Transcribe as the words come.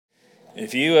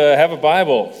If you have a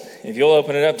Bible, if you'll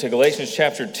open it up to Galatians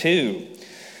chapter 2.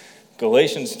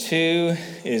 Galatians 2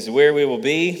 is where we will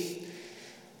be.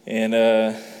 And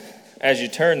as you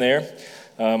turn there,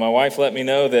 my wife let me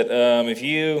know that if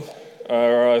you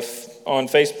are on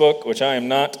Facebook, which I am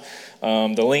not,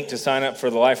 the link to sign up for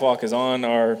the Life Walk is on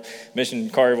our Mission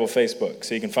Carterville Facebook.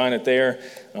 So you can find it there.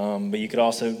 But you could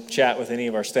also chat with any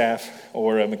of our staff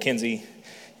or Mackenzie,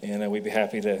 and we'd be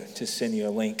happy to send you a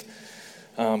link.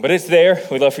 But it's there.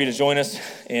 We'd love for you to join us.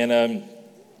 And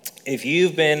if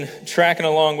you've been tracking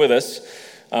along with us,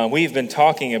 we've been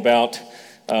talking about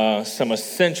some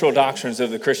essential doctrines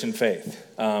of the Christian faith.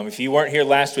 If you weren't here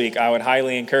last week, I would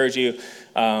highly encourage you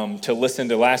to listen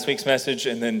to last week's message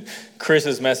and then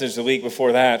Chris's message the week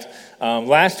before that.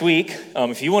 Last week,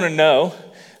 if you want to know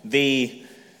the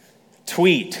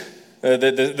tweet,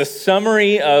 the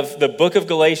summary of the book of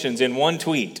Galatians in one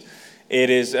tweet, it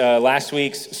is last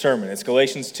week's sermon. It's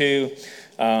Galatians 2,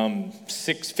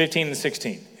 15 and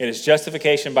 16. It is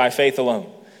justification by faith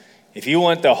alone. If you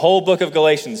want the whole book of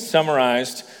Galatians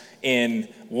summarized in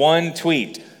one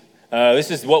tweet,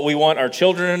 this is what we want our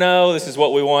children to know. This is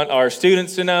what we want our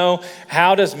students to know.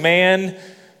 How does man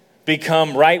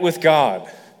become right with God?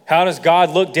 How does God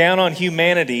look down on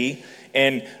humanity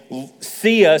and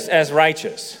see us as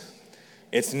righteous?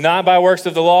 It's not by works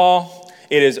of the law.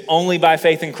 It is only by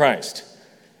faith in Christ.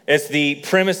 It's the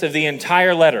premise of the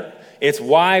entire letter. It's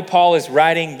why Paul is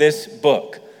writing this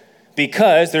book.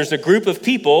 Because there's a group of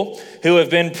people who have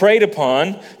been preyed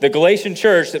upon, the Galatian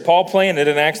church that Paul planted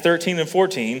in Acts 13 and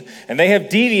 14, and they have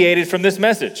deviated from this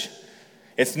message.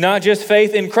 It's not just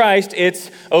faith in Christ, it's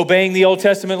obeying the Old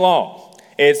Testament law.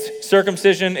 It's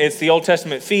circumcision, it's the Old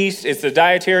Testament feast, it's the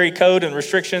dietary code and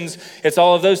restrictions, it's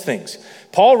all of those things.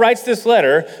 Paul writes this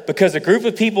letter because a group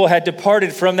of people had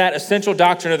departed from that essential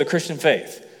doctrine of the Christian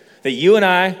faith, that you and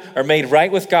I are made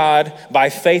right with God by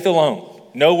faith alone,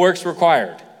 no works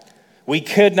required. We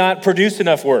could not produce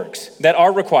enough works that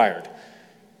are required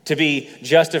to be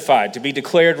justified, to be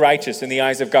declared righteous in the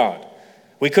eyes of God.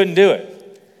 We couldn't do it.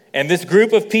 And this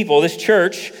group of people, this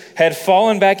church, had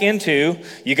fallen back into,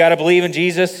 you got to believe in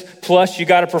Jesus, plus you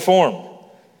got to perform.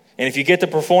 And if you get the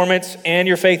performance and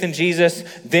your faith in Jesus,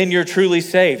 then you're truly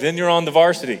saved. Then you're on the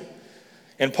varsity.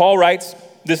 And Paul writes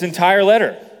this entire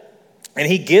letter. And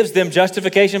he gives them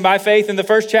justification by faith in the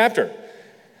first chapter.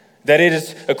 That it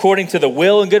is according to the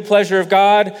will and good pleasure of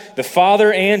God, the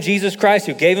Father and Jesus Christ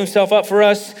who gave himself up for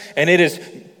us. And it is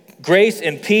grace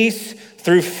and peace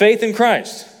through faith in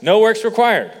Christ. No works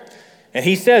required. And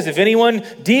he says, if anyone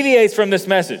deviates from this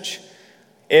message,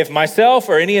 if myself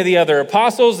or any of the other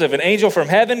apostles, if an angel from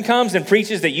heaven comes and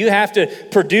preaches that you have to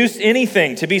produce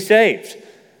anything to be saved,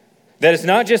 that it's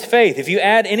not just faith. If you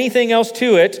add anything else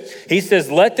to it, he says,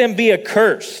 let them be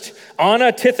accursed,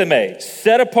 anatitheme,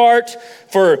 set apart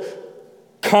for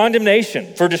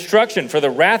condemnation, for destruction, for the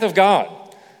wrath of God.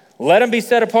 Let them be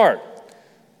set apart.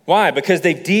 Why? Because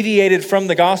they've deviated from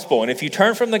the gospel. And if you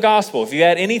turn from the gospel, if you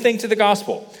add anything to the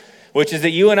gospel, which is that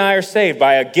you and I are saved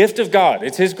by a gift of God,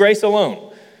 it's his grace alone,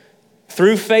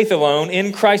 through faith alone,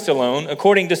 in Christ alone,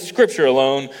 according to Scripture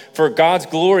alone, for God's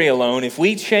glory alone. If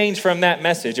we change from that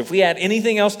message, if we add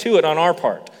anything else to it on our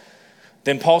part,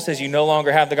 then Paul says you no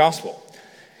longer have the gospel.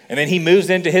 And then he moves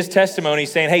into his testimony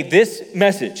saying, hey, this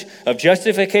message of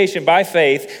justification by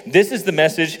faith, this is the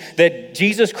message that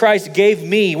Jesus Christ gave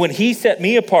me when he set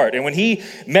me apart and when he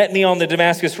met me on the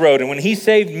Damascus Road and when he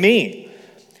saved me.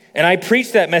 And I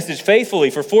preached that message faithfully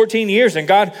for 14 years and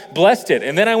God blessed it.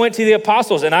 And then I went to the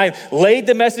apostles and I laid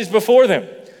the message before them.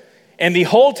 And the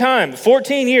whole time,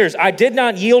 14 years, I did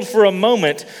not yield for a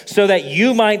moment so that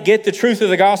you might get the truth of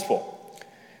the gospel.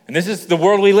 And this is the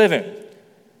world we live in.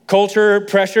 Culture,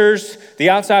 pressures, the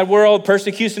outside world,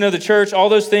 persecution of the church, all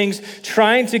those things,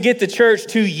 trying to get the church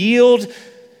to yield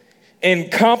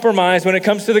and compromise when it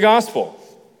comes to the gospel.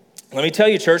 Let me tell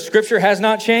you, church, Scripture has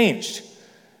not changed.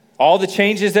 All the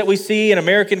changes that we see in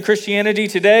American Christianity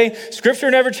today,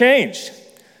 Scripture never changed.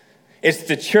 It's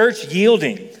the church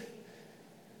yielding,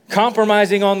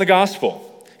 compromising on the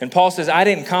gospel. And Paul says, I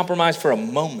didn't compromise for a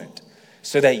moment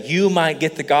so that you might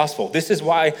get the gospel. This is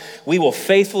why we will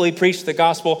faithfully preach the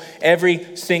gospel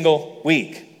every single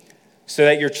week, so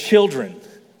that your children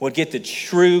would get the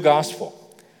true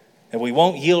gospel, that we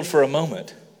won't yield for a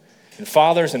moment. And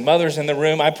fathers and mothers in the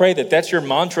room, I pray that that's your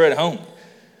mantra at home,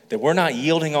 that we're not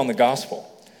yielding on the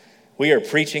gospel. We are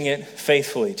preaching it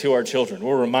faithfully to our children.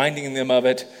 We're reminding them of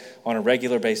it on a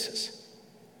regular basis.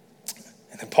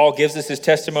 And then Paul gives us his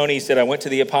testimony. He said, I went to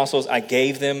the apostles. I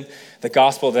gave them the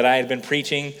gospel that I had been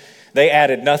preaching. They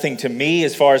added nothing to me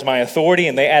as far as my authority,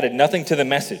 and they added nothing to the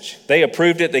message. They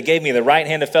approved it. They gave me the right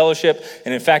hand of fellowship.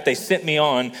 And in fact, they sent me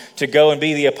on to go and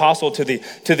be the apostle to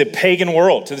the pagan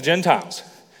world, to the Gentiles.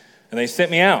 And they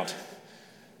sent me out.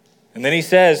 And then he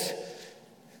says,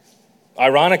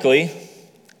 ironically,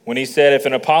 when he said, if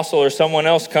an apostle or someone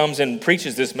else comes and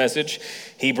preaches this message,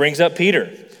 he brings up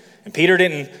Peter. And Peter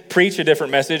didn't preach a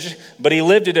different message, but he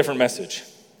lived a different message.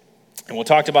 And we'll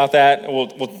talk about that.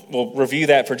 We'll review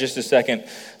that for just a second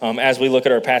as we look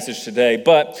at our passage today.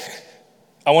 But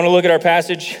I want to look at our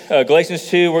passage, Galatians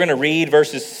 2. We're going to read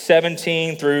verses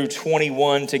 17 through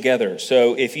 21 together.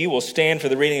 So if you will stand for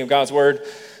the reading of God's word,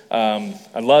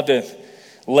 I'd love to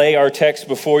lay our text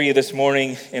before you this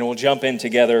morning, and we'll jump in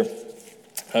together.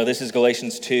 This is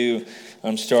Galatians 2,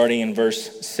 starting in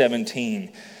verse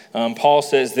 17. Paul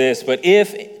says this, but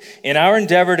if in our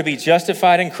endeavor to be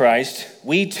justified in Christ,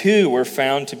 we too were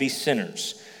found to be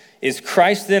sinners, is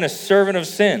Christ then a servant of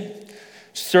sin?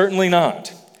 Certainly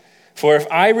not. For if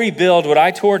I rebuild what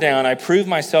I tore down, I prove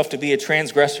myself to be a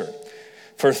transgressor.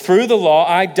 For through the law,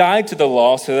 I died to the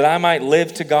law so that I might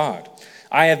live to God.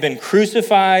 I have been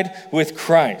crucified with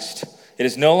Christ. It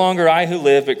is no longer I who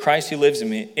live, but Christ who lives in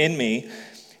me.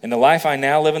 In the life I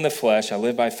now live in the flesh, I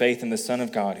live by faith in the Son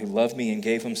of God who loved me and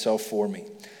gave himself for me.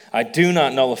 I do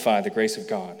not nullify the grace of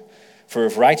God. For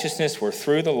if righteousness were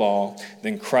through the law,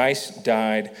 then Christ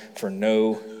died for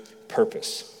no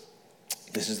purpose.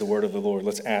 This is the word of the Lord.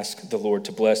 Let's ask the Lord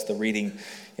to bless the reading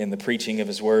and the preaching of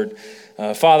his word.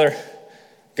 Father,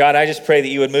 God, I just pray that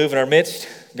you would move in our midst,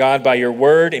 God, by your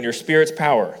word and your Spirit's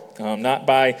power, not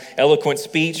by eloquent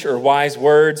speech or wise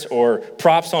words or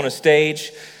props on a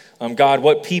stage. God,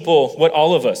 what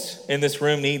all of us in this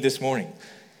room need this morning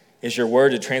is your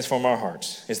word to transform our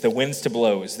hearts, is the winds to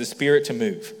blow, is the Spirit to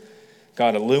move.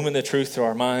 God, illumine the truth to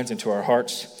our minds and to our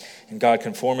hearts, and God,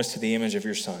 conform us to the image of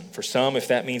your Son. For some, if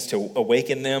that means to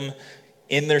awaken them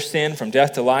in their sin from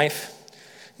death to life,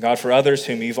 God, for others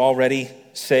whom you've already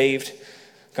saved,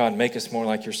 God, make us more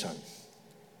like your Son.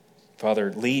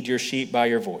 Father, lead your sheep by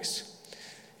your voice.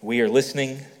 We are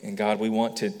listening, and God, we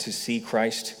want to see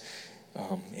Christ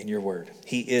in your word.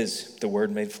 He is the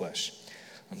word made flesh.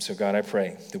 So God, I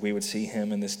pray that we would see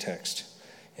him in this text.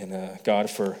 And God,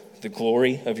 for the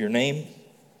glory of your name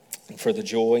and for the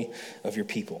joy of your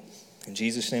people. In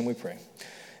Jesus' name we pray.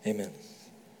 Amen.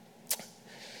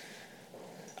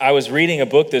 I was reading a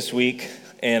book this week,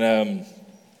 and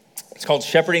it's called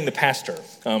Shepherding the Pastor.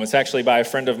 It's actually by a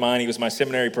friend of mine. He was my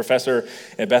seminary professor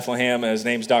at Bethlehem. His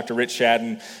name's Dr. Rich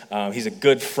Shadden. He's a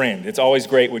good friend. It's always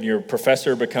great when your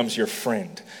professor becomes your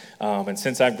friend. And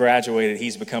since I've graduated,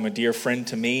 he's become a dear friend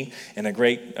to me and a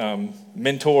great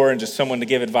mentor and just someone to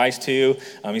give advice to.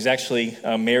 He's actually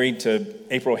married to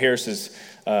April Harris's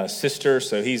sister,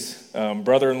 so he's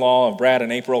brother-in-law of Brad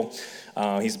and April.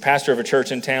 He's a pastor of a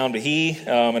church in town, but he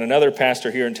and another pastor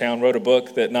here in town wrote a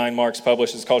book that 9 Marks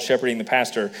published. It's called Shepherding the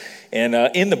Pastor. And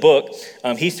in the book,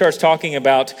 he starts talking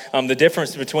about the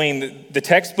difference between the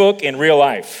textbook and real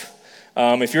life.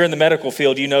 If you're in the medical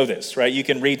field, you know this, right? You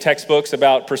can read textbooks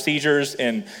about procedures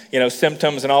and,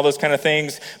 symptoms and all those kind of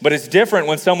things, but it's different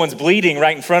when someone's bleeding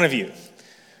right in front of you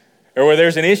or where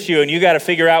there's an issue and you got to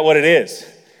figure out what it is.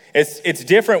 It's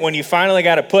different when you finally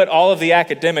got to put all of the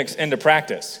academics into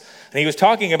practice. And he was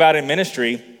talking about in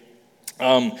ministry,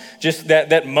 just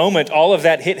that moment, all of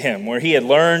that hit him, where he had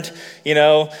learned,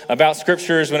 about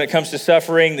scriptures when it comes to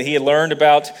suffering, that he had learned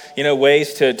about,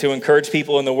 ways to encourage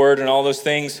people in the word and all those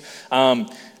things.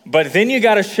 But then you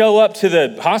got to show up to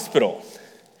the hospital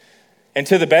and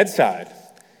to the bedside,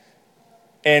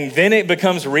 and then it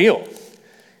becomes real.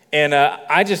 And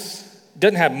I just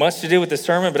didn't have much to do with the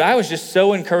sermon, but I was just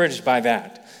so encouraged by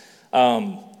that.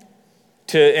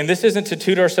 And this isn't to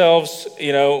toot ourselves,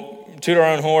 toot our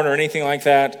own horn or anything like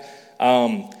that.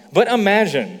 But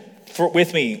imagine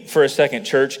with me for a second,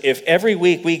 church, if every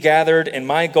week we gathered and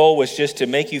my goal was just to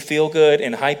make you feel good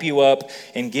and hype you up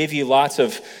and give you lots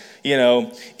of,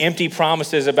 empty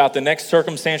promises about the next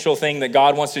circumstantial thing that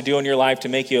God wants to do in your life to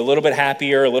make you a little bit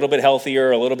happier, a little bit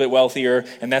healthier, a little bit wealthier.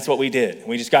 And that's what we did.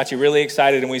 We just got you really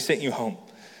excited and we sent you home.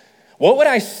 What would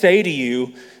I say to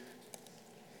you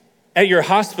at your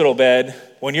hospital bed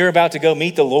when you're about to go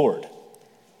meet the Lord?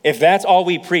 If that's all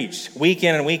we preach week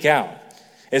in and week out,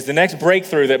 is the next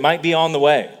breakthrough that might be on the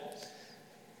way,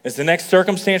 is the next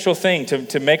circumstantial thing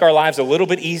to make our lives a little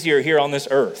bit easier here on this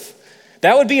earth.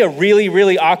 That would be a really,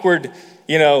 really awkward,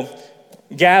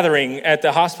 gathering at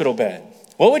the hospital bed.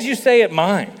 What would you say at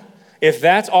mine if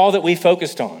that's all that we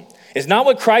focused on? Is not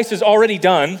what Christ has already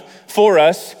done for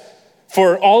us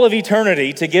for all of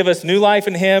eternity to give us new life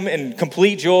in him and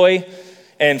complete joy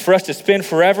and for us to spend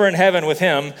forever in heaven with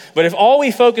him. But if all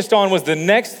we focused on was the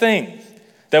next thing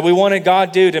that we wanted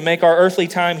God to do to make our earthly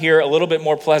time here a little bit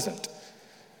more pleasant,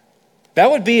 that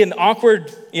would be an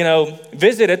awkward,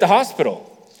 visit at the hospital.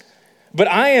 But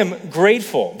I am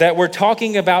grateful that we're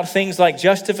talking about things like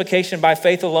justification by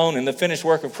faith alone and the finished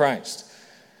work of Christ.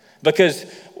 Because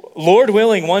Lord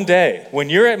willing, one day, when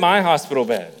you're at my hospital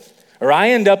bed, or I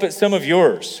end up at some of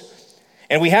yours,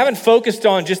 and we haven't focused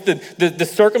on just the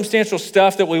circumstantial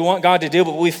stuff that we want God to do,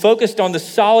 but we focused on the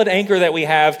solid anchor that we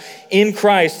have in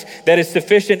Christ that is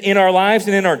sufficient in our lives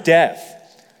and in our death.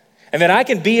 And that I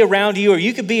can be around you, or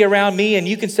you could be around me, and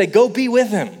you can say, go be with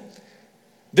him.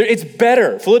 It's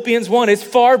better. Philippians 1, it's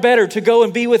far better to go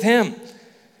and be with him.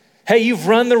 Hey, you've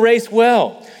run the race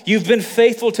well. You've been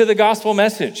faithful to the gospel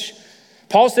message.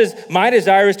 Paul says, my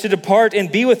desire is to depart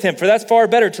and be with him, for that's far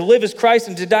better. To live as Christ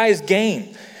and to die as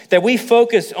gain. That we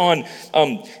focus on,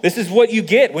 this is what you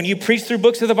get when you preach through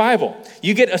books of the Bible.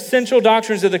 You get essential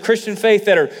doctrines of the Christian faith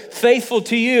that are faithful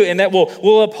to you and that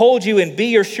will uphold you and be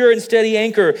your sure and steady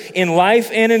anchor in life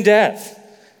and in death.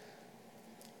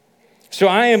 So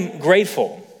I am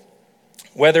grateful,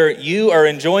 whether you are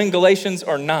enjoying Galatians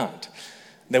or not,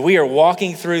 that we are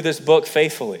walking through this book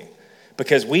faithfully,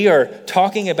 because we are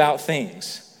talking about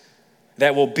things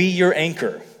that will be your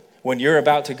anchor when you're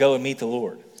about to go and meet the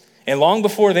Lord. And long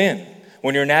before then,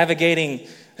 when you're navigating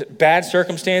bad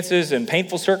circumstances and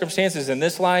painful circumstances in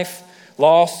this life,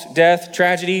 loss, death,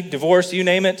 tragedy, divorce, you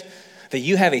name it, that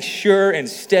you have a sure and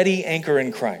steady anchor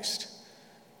in Christ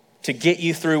to get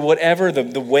you through whatever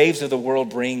the waves of the world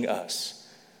bring us,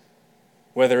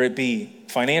 whether it be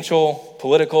financial,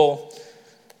 political,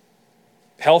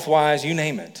 health-wise, you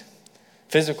name it,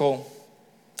 physical,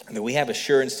 and that we have a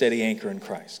sure and steady anchor in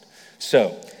Christ.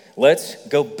 So let's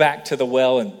go back to the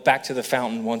well and back to the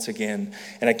fountain once again.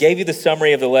 And I gave you the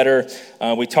summary of the letter.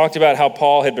 We talked about how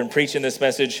Paul had been preaching this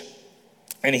message.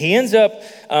 And he ends up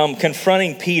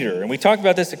confronting Peter. And we talked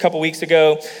about this a couple weeks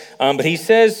ago. But he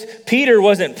says Peter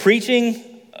wasn't preaching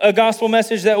a gospel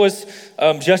message that was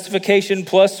justification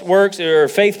plus works or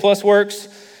faith plus works,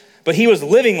 but he was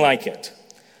living like it.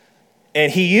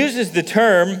 And he uses the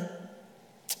term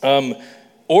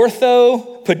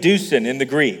orthopadusin in the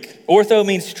Greek. Ortho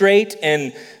means straight,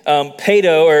 and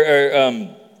pedo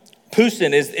or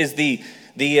pusin is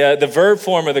the verb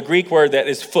form of the Greek word that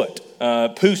is foot.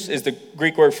 Pous is the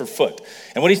Greek word for foot.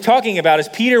 And what he's talking about is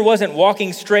Peter wasn't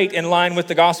walking straight in line with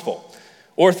the gospel.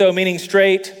 Ortho meaning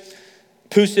straight,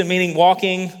 pusin meaning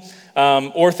walking,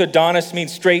 orthodontist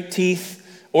means straight teeth,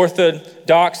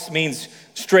 orthodox means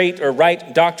straight or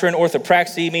right doctrine,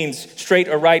 orthopraxy means straight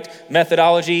or right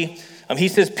methodology. He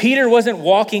says Peter wasn't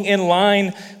walking in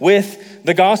line with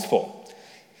the gospel.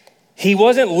 He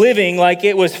wasn't living like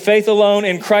it was faith alone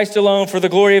in Christ alone for the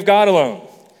glory of God alone.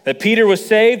 That Peter was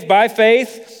saved by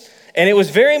faith, and it was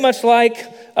very much like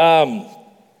the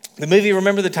movie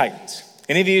Remember the Titans.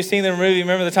 Any of you seen the movie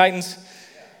Remember the Titans?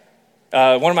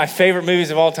 One of my favorite movies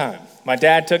of all time. My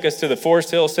dad took us to the Forest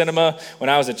Hill Cinema when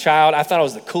I was a child. I thought I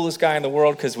was the coolest guy in the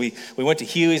world because we went to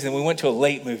Huey's and we went to a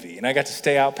late movie. And I got to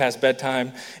stay out past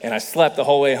bedtime and I slept the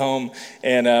whole way home.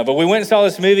 And but we went and saw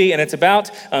this movie, and it's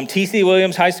about T.C.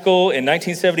 Williams High School in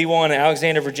 1971 in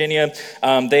Alexandria, Virginia.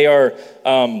 They are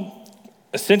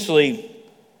essentially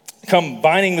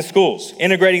combining the schools,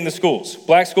 integrating the schools.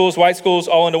 Black schools, white schools,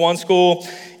 all into one school.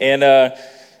 And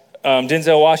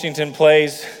Denzel Washington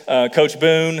plays Coach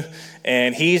Boone.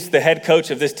 And he's the head coach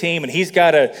of this team, and he's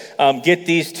got to get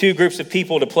these two groups of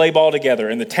people to play ball together.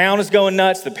 And the town is going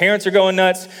nuts, the parents are going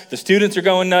nuts, the students are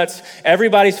going nuts,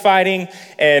 everybody's fighting,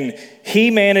 and he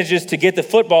manages to get the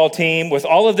football team with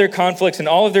all of their conflicts and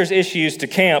all of their issues to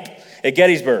camp at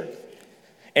Gettysburg.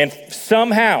 And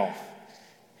somehow,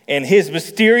 in his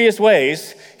mysterious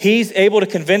ways, he's able to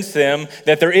convince them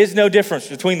that there is no difference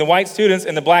between the white students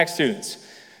and the black students,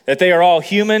 that they are all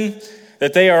human,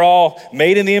 that they are all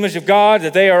made in the image of God,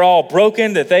 that they are all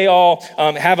broken, that they all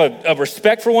have a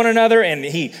respect for one another, and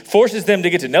he forces them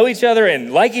to get to know each other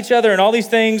and like each other and all these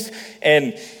things.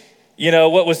 And,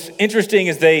 what was interesting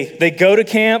is they go to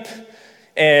camp,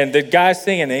 and the guy's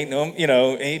singing, ain't no,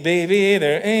 hey baby,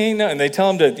 there ain't no, and they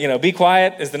tell them to, be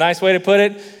quiet is the nice way to put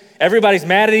it. Everybody's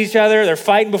mad at each other, they're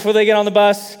fighting before they get on the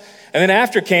bus. And then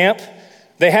after camp,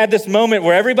 they had this moment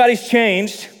where everybody's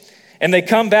changed, and they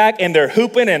come back and they're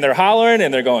hooping and they're hollering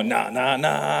and they're going, nah, nah,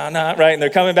 nah, nah, right? And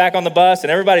they're coming back on the bus and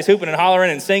everybody's hooping and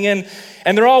hollering and singing,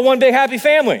 and they're all one big happy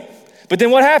family. But then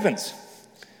what happens?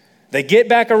 They get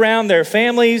back around their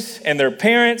families and their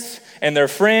parents and their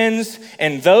friends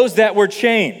and those that were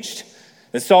changed,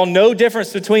 that saw no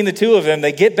difference between the two of them.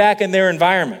 They get back in their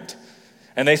environment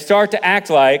and they start to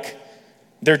act like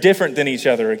they're different than each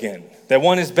other again, that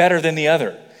one is better than the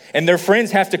other. And their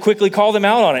friends have to quickly call them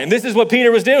out on it. And this is what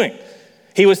Peter was doing.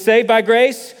 He was saved by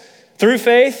grace through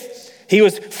faith. He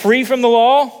was free from the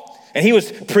law, and he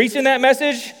was preaching that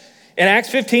message. In Acts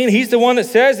 15, he's the one that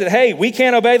says that, hey, we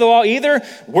can't obey the law either.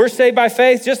 We're saved by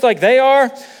faith just like they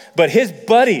are. But his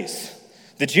buddies,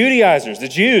 the Judaizers, the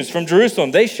Jews from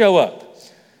Jerusalem, they show up.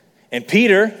 And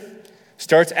Peter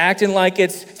starts acting like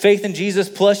it's faith in Jesus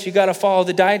plus you got to follow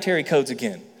the dietary codes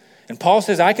again. And Paul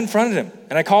says, I confronted him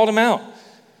and I called him out.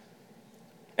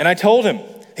 And I told him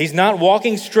he's not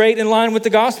walking straight in line with the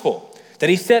gospel, that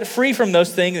he's set free from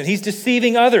those things and he's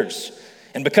deceiving others.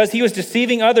 And because he was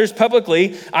deceiving others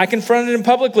publicly, I confronted him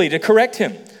publicly to correct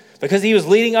him because he was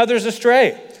leading others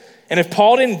astray. And if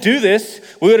Paul didn't do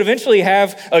this, we would eventually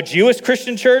have a Jewish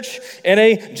Christian church and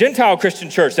a Gentile Christian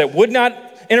church that would not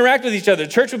interact with each other.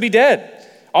 The church would be dead.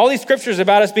 All these scriptures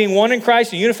about us being one in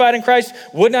Christ and unified in Christ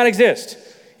would not exist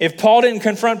if Paul didn't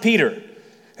confront Peter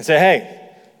and say, hey,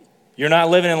 you're not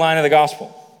living in line of the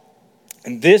gospel.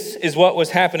 And this is what was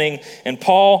happening. And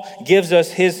Paul gives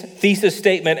us his thesis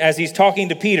statement as he's talking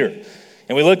to Peter.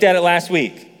 And we looked at it last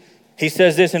week. He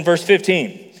says this in verse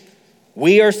 15.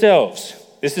 We ourselves,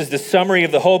 this is the summary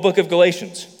of the whole book of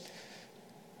Galatians.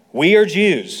 We are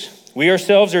Jews. We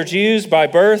ourselves are Jews by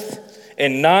birth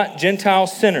and not Gentile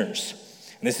sinners.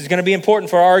 And this is going to be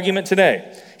important for our argument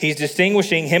today. He's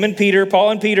distinguishing him and Peter, Paul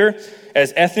and Peter,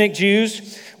 as ethnic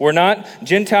Jews. We're not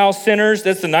Gentile sinners.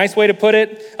 That's the nice way to put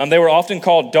it. They were often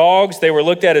called dogs. They were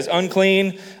looked at as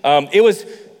unclean. It was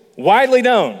widely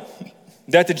known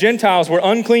that the Gentiles were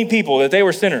unclean people, that they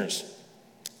were sinners.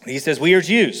 He says, we are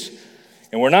Jews,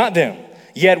 and we're not them.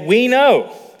 Yet we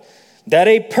know that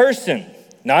a person,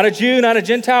 not a Jew, not a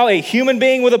Gentile, a human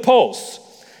being with a pulse,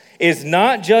 is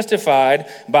not justified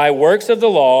by works of the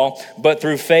law, but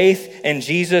through faith in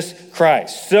Jesus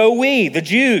Christ. So we, the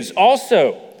Jews,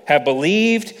 also have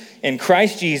believed in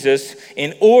Christ Jesus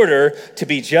in order to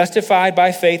be justified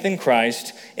by faith in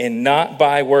Christ and not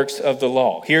by works of the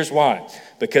law. Here's why.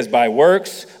 Because by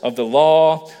works of the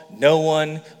law, no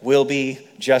one will be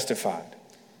justified.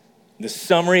 The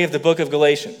summary of the book of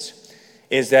Galatians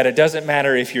is that it doesn't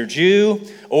matter if you're Jew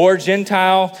or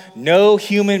Gentile, no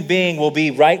human being will be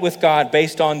right with God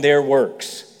based on their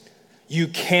works. You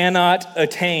cannot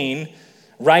attain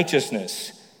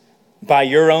righteousness by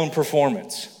your own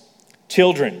performance.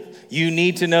 Children, you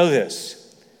need to know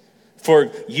this.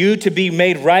 For you to be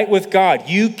made right with God,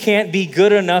 you can't be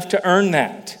good enough to earn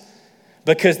that,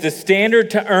 because the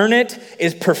standard to earn it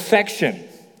is perfection.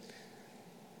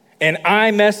 And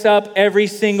I mess up every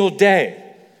single day.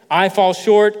 I fall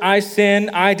short, I sin,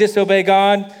 I disobey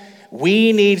God.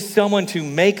 We need someone to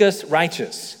make us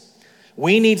righteous.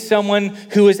 We need someone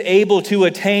who is able to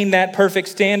attain that perfect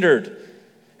standard.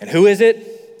 And who is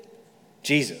it?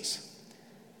 Jesus.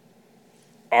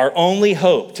 Our only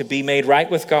hope to be made right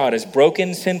with God as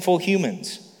broken, sinful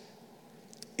humans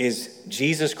is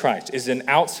Jesus Christ, is an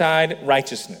outside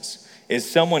righteousness, is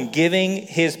someone giving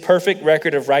his perfect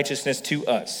record of righteousness to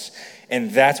us.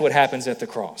 And that's what happens at the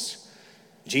cross.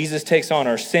 Jesus takes on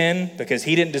our sin because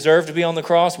he didn't deserve to be on the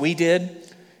cross. We did.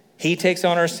 He takes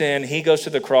on our sin. He goes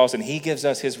to the cross and he gives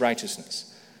us his righteousness.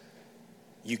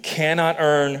 You cannot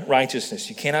earn righteousness.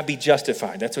 You cannot be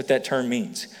justified. That's what that term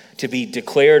means, to be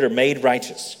declared or made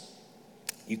righteous.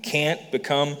 You can't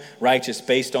become righteous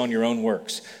based on your own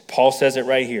works. Paul says it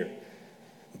right here.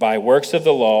 By works of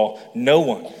the law, no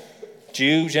one,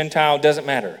 Jew, Gentile, doesn't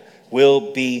matter,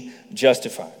 will be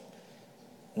justified.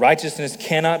 Righteousness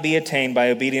cannot be attained by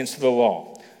obedience to the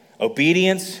law.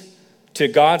 Obedience to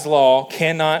God's law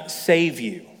cannot save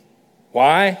you.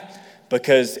 Why?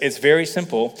 Because it's very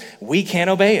simple. We can't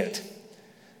obey it.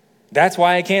 That's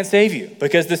why it can't save you,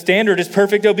 because the standard is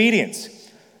perfect obedience.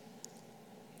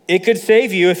 It could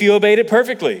save you if you obeyed it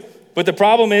perfectly, but the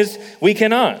problem is we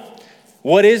cannot.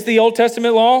 What is the Old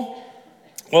Testament law?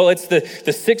 Well, it's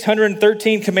the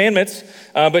 613 commandments,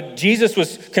 but Jesus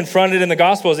was confronted in the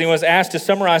Gospels. He was asked to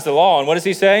summarize the law, and what does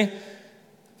he say?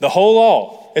 The whole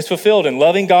law is fulfilled in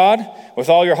loving God with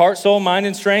all your heart, soul, mind,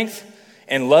 and strength,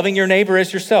 and loving your neighbor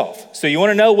as yourself. So you want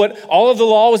to know what all of the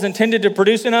law was intended to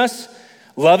produce in us?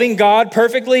 Loving God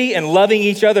perfectly and loving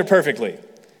each other perfectly.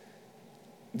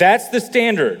 That's the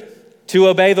standard to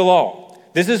obey the law.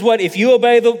 This is what, if you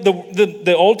obey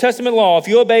the Old Testament law, if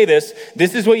you obey this,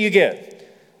 this is what you get.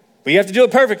 But you have to do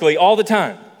it perfectly all the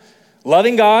time.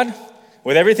 Loving God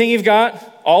with everything you've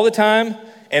got all the time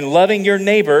and loving your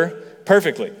neighbor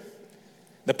perfectly.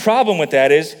 The problem with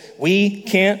that is we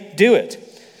can't do it.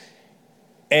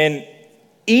 And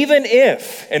even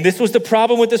if, and this was the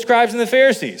problem with the scribes and the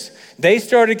Pharisees, they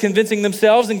started convincing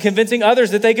themselves and convincing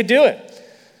others that they could do it.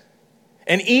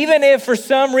 And even if for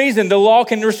some reason the law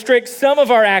can restrict some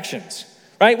of our actions,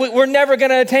 right? We're never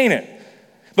going to attain it.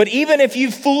 But even if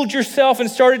you've fooled yourself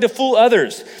and started to fool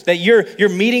others, that you're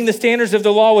meeting the standards of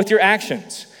the law with your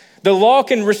actions, the law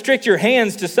can restrict your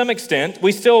hands to some extent.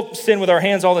 We still sin with our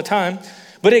hands all the time,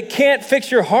 but it can't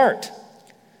fix your heart.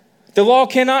 The law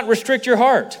cannot restrict your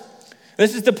heart.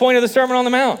 This is the point of the Sermon on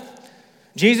the Mount.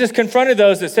 Jesus confronted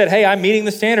those that said, hey, I'm meeting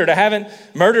the standard. I haven't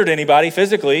murdered anybody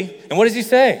physically. And what does he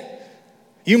say?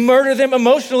 You murder them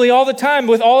emotionally all the time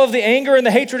with all of the anger and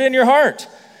the hatred in your heart.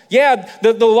 Yeah,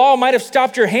 the law might have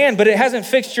stopped your hand, but it hasn't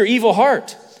fixed your evil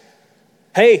heart.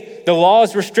 Hey, the law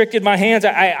has restricted my hands.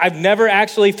 I've never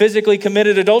actually physically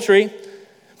committed adultery.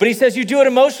 But he says you do it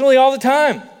emotionally all the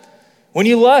time. When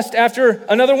you lust after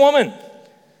another woman,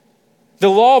 the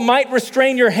law might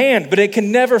restrain your hand, but it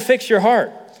can never fix your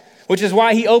heart, which is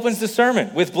why he opens the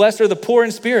sermon with blessed are the poor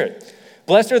in spirit.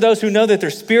 Blessed are those who know that they're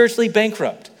spiritually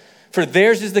bankrupt, for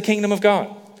theirs is the kingdom of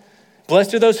God.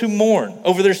 Blessed are those who mourn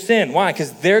over their sin. Why?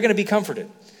 Because they're going to be comforted.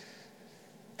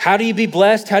 How do you be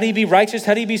blessed? How do you be righteous?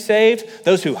 How do you be saved?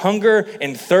 Those who hunger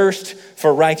and thirst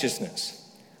for righteousness.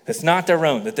 That's not their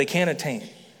own, that they can't attain.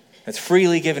 That's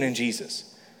freely given in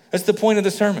Jesus. That's the point of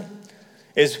the sermon,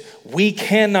 is we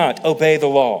cannot obey the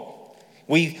law.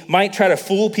 We might try to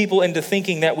fool people into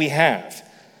thinking that we have.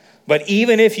 But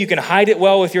even if you can hide it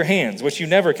well with your hands, which you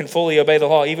never can fully obey the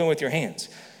law, even with your hands,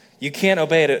 you can't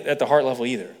obey it at the heart level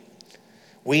either.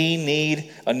 We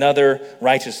need another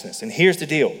righteousness. And here's the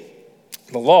deal.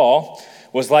 The law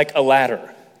was like a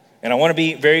ladder. And I want to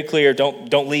be very clear,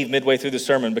 don't leave midway through the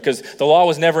sermon, because the law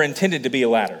was never intended to be a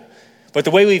ladder. But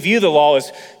the way we view the law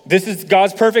is, this is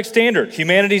God's perfect standard.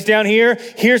 Humanity's down here.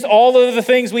 Here's all of the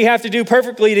things we have to do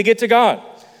perfectly to get to God.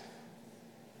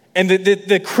 And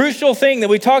the crucial thing that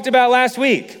we talked about last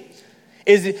week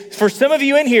is, for some of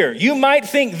you in here, you might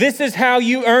think this is how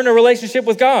you earn a relationship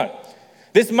with God.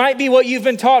 This might be what you've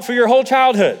been taught for your whole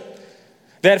childhood.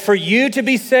 That for you to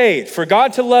be saved, for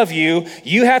God to love you,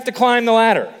 you have to climb the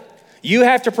ladder. You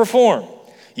have to perform.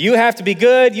 You have to be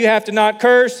good. You have to not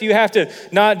curse. You have to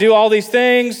not do all these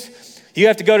things. You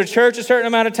have to go to church a certain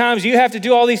amount of times. You have to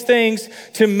do all these things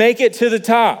to make it to the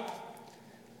top.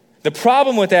 The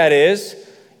problem with that is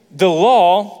the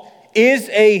law is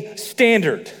a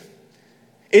standard.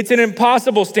 It's an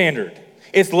impossible standard.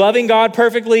 It's loving God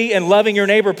perfectly and loving your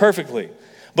neighbor perfectly.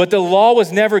 But the law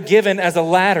was never given as a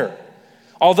ladder.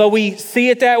 Although we see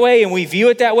it that way and we view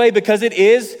it that way because it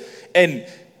is an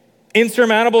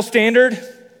insurmountable standard,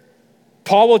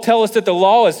 Paul will tell us that the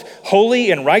law is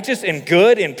holy and righteous and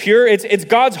good and pure. It's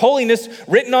God's holiness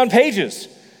written on pages.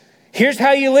 Here's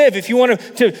how you live. If you want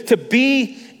to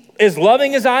be as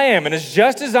loving as I am and as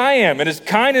just as I am and as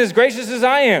kind and as gracious as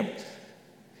I am,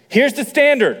 here's the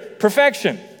standard,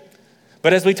 perfection.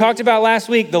 But as we talked about last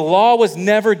week, the law was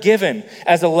never given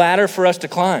as a ladder for us to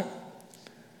climb.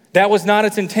 That was not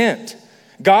its intent.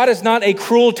 God is not a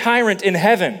cruel tyrant in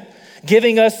heaven,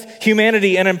 giving us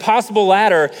humanity an impossible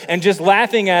ladder and just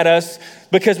laughing at us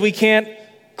because we can't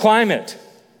climb it.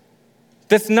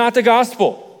 That's not the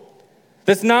gospel.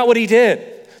 That's not what he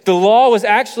did. The law was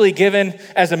actually given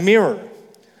as a mirror.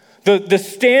 The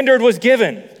standard was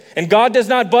given, and God does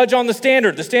not budge on the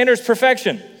standard. The standard is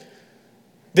perfection.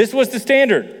 This was the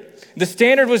standard. The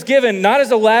standard was given not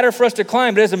as a ladder for us to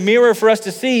climb, but as a mirror for us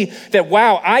to see that,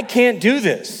 wow, I can't do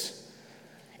this.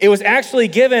 It was actually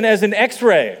given as an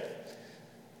x-ray.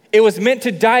 It was meant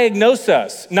to diagnose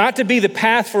us, not to be the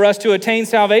path for us to attain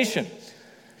salvation.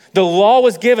 The law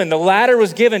was given, the ladder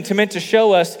was given meant to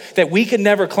show us that we could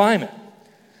never climb it,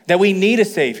 that we need a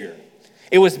Savior.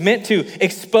 It was meant to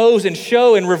expose and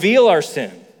show and reveal our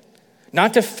sin,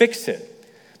 not to fix it.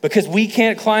 Because we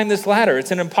can't climb this ladder. It's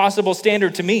an impossible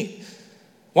standard to meet.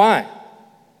 Why?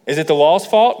 Is it the law's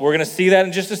fault? We're going to see that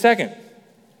in just a second.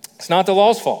 It's not the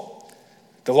law's fault.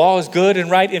 The law is good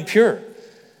and right and pure.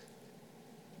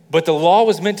 But the law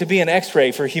was meant to be an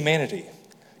x-ray for humanity,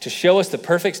 to show us the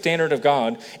perfect standard of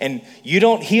God. And you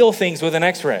don't heal things with an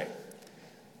x-ray.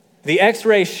 The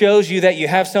x-ray shows you that you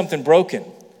have something broken.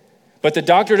 But the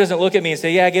doctor doesn't look at me and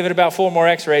say, yeah, give it about 4 more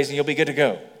x-rays and you'll be good to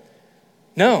go.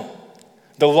 No.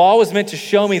 The law was meant to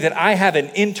show me that I have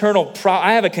an internal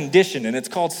I have a condition, and it's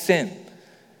called sin.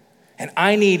 And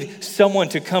I need someone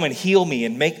to come and heal me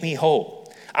and make me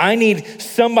whole. I need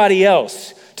somebody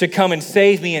else to come and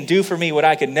save me and do for me what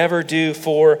I could never do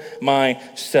for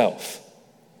myself.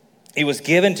 It was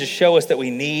given to show us that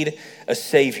we need a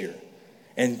Savior.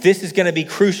 And this is going to be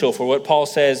crucial for what Paul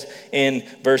says in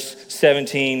verse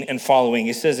 17 and following.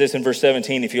 He says this in verse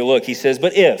 17, if you look, he says,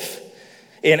 but if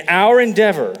in our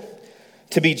endeavor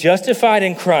to be justified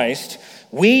in Christ,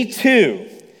 we too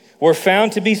were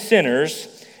found to be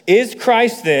sinners, is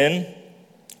Christ then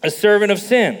a servant of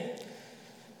sin?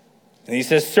 And he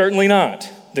says, certainly not.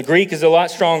 The Greek is a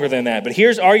lot stronger than that. But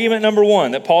here's argument number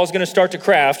one that Paul's going to start to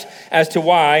craft as to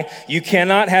why you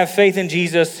cannot have faith in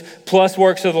Jesus plus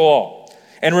works of the law.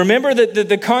 And remember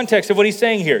the context of what he's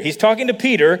saying here. He's talking to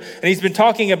Peter, and he's been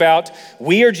talking about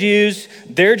we are Jews,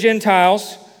 they're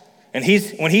Gentiles. And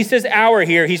when he says our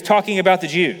here, he's talking about the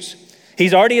Jews.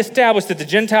 He's already established that the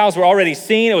Gentiles were already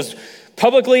seen. It was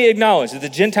publicly acknowledged that the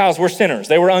Gentiles were sinners.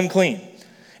 They were unclean.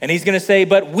 And he's going to say,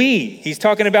 but he's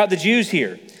talking about the Jews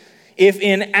here. If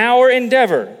in our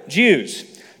endeavor, Jews,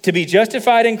 to be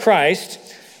justified in Christ,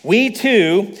 we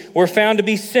too were found to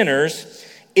be sinners,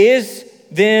 is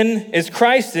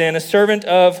Christ then a servant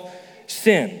of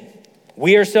sin?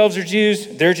 We ourselves are Jews,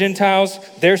 they're Gentiles,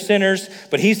 they're sinners.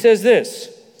 But he says this,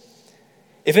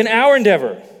 if in our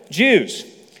endeavor, Jews,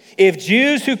 if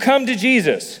Jews who come to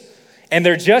Jesus and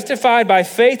they're justified by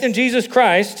faith in Jesus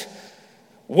Christ,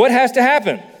 what has to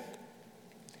happen?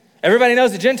 Everybody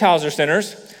knows the Gentiles are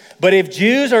sinners, but if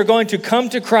Jews are going to come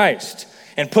to Christ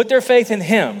and put their faith in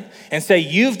him and say,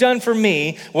 you've done for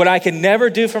me what I can never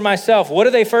do for myself, what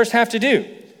do they first have to do?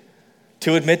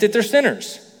 To admit that they're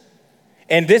sinners.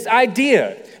 And this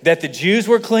idea that the Jews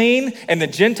were clean and the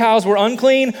Gentiles were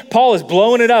unclean, Paul is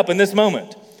blowing it up in this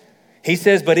moment. He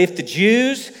says, but if the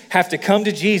Jews have to come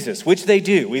to Jesus, which they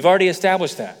do, we've already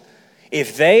established that.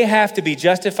 If they have to be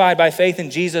justified by faith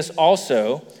in Jesus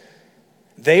also,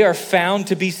 they are found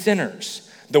to be sinners.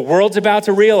 The world's about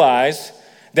to realize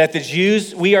that the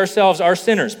Jews, we ourselves are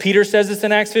sinners. Peter says this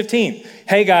in Acts 15.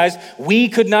 Hey guys, we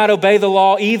could not obey the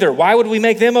law either. Why would we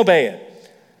make them obey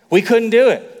it? We couldn't do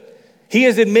it. He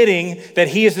is admitting that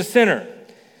he is a sinner.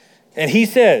 And he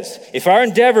says, if our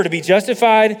endeavor to be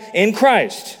justified in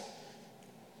Christ,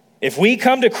 if we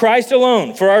come to Christ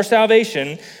alone for our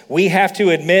salvation, we have to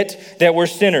admit that we're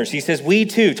sinners. He says, we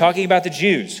too, talking about the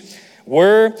Jews,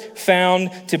 were found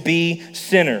to be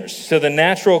sinners. So the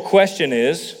natural question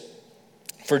is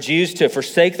for Jews to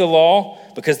forsake the law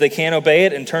because they can't obey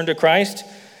it and turn to Christ.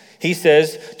 He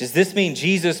says, does this mean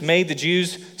Jesus made the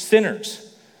Jews sinners?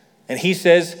 And he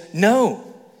says, no.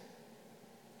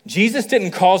 Jesus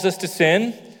didn't cause us to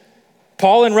sin.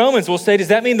 Paul in Romans will say, does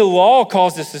that mean the law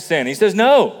caused us to sin? He says,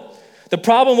 no. The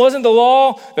problem wasn't the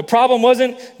law. The problem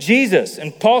wasn't Jesus.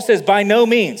 And Paul says, by no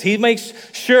means. He makes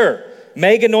sure,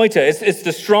 meganoita, it's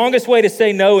the strongest way to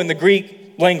say no in the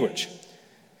Greek language.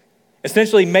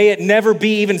 Essentially, may it never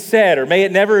be even said, or may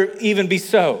it never even be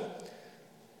so.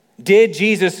 Did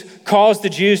Jesus cause the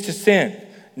Jews to sin?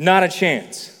 Not a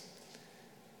chance.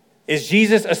 Is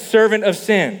Jesus a servant of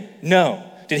sin? No.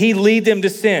 Did he lead them to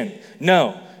sin?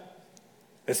 No.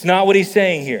 That's not what he's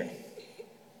saying here.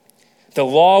 The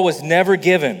law was never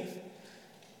given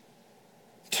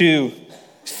to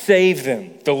save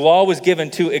them. The law was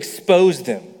given to expose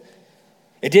them.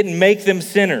 It didn't make them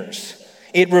sinners.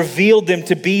 It revealed them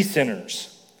to be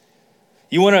sinners.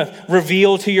 You want to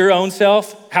reveal to your own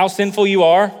self how sinful you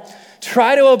are?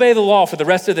 Try to obey the law for the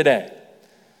rest of the day.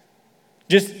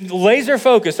 Just laser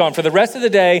focus on, for the rest of the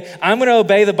day, I'm going to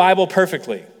obey the Bible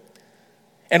perfectly.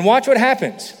 And watch what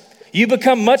happens. You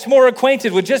become much more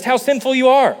acquainted with just how sinful you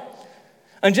are,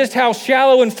 and just how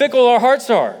shallow and fickle our hearts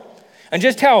are, and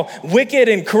just how wicked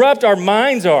and corrupt our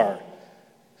minds are.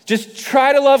 Just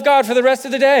try to love God for the rest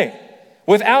of the day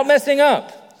without messing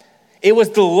up. It was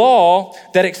the law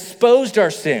that exposed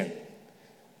our sin.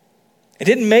 It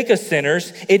didn't make us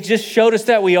sinners. It just showed us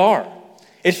that we are.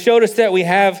 It showed us that we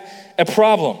have a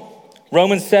problem.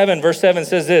 Romans 7 verse 7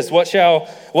 says this,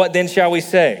 what then shall we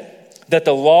say? That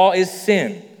the law is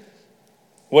sin.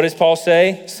 What does Paul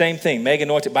say? Same thing,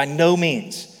 meganoita, by no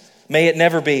means. May it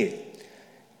never be.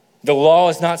 The law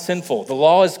is not sinful. The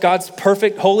law is God's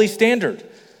perfect, holy standard.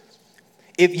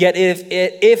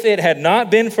 If it had not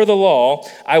been for the law,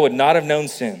 I would not have known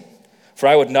sin. For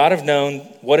I would not have known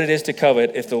what it is to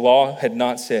covet if the law had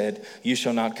not said, you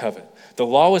shall not covet. The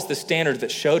law was the standard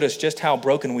that showed us just how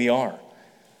broken we are,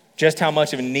 just how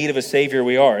much of a need of a Savior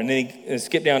we are. And then he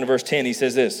skip down to verse 10, he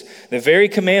says this, the very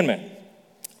commandment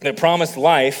that promised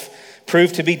life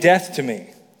proved to be death to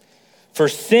me. For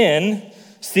sin,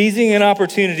 seizing an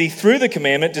opportunity through the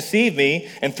commandment, deceived me,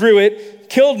 and through it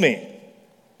killed me.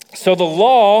 So the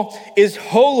law is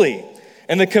holy,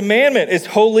 and the commandment is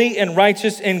holy and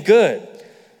righteous and good.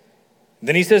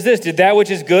 Then he says this, did that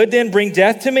which is good then bring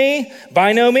death to me?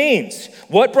 By no means.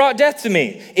 What brought death to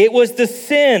me? It was the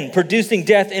sin producing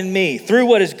death in me through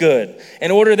what is good,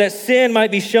 in order that sin might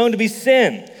be shown to be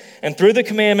sin, and through the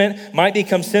commandment might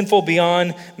become sinful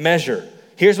beyond measure.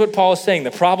 Here's what Paul is saying. The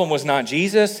problem was not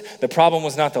Jesus. The problem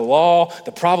was not the law.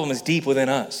 The problem is deep within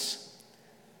us.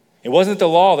 It wasn't the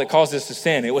law that caused us to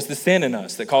sin. It was the sin in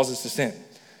us that caused us to sin.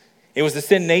 It was the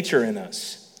sin nature in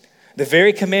us. The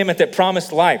very commandment that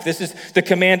promised life. This is the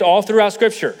command all throughout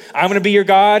Scripture. I'm going to be your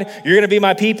God. You're going to be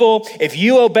my people. If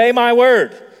you obey my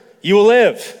word, you will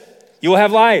live. You will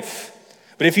have life.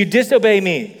 But if you disobey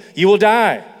me, you will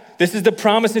die. This is the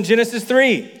promise in Genesis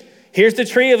 3. Here's the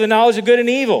tree of the knowledge of good and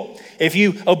evil. If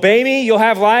you obey me, you'll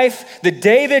have life. The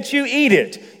day that you eat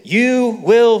it, you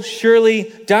will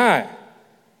surely die.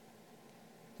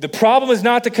 The problem is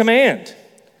not the command.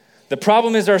 The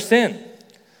problem is our sin.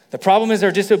 The problem is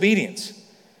our disobedience.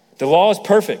 The law is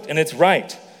perfect and it's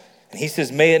right. And he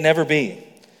says, may it never be.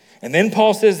 And then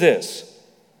Paul says this.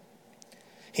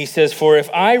 He says, for if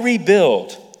I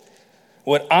rebuild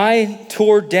what I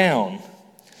tore down,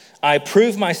 I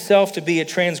prove myself to be a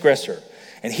transgressor.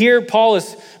 And here Paul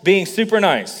is being super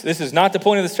nice. This is not the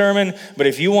point of the sermon, but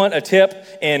if you want a tip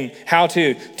in how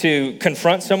to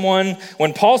confront someone,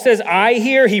 when Paul says I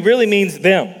here, he really means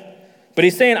them. But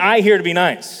he's saying I here to be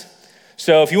nice.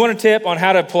 So if you want a tip on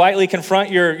how to politely confront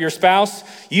your spouse,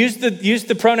 use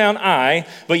the pronoun I,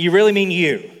 but you really mean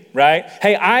you, right?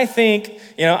 Hey, I think,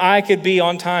 I could be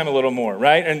on time a little more,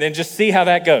 right? And then just see how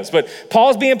that goes. But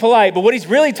Paul's being polite, but what he's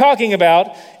really talking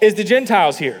about is the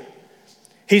Gentiles here.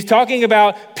 He's talking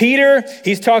about Peter.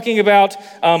 He's talking about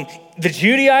the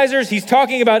Judaizers. He's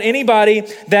talking about anybody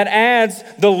that adds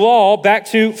the law back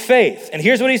to faith. And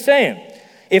here's what he's saying.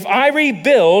 If I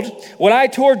rebuild what I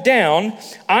tore down,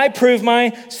 I prove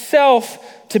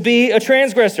myself to be a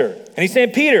transgressor. And he's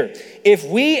saying, Peter, if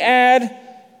we add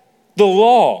the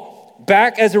law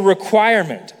back as a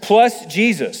requirement plus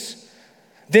Jesus,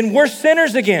 then we're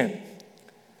sinners again.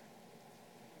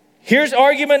 Here's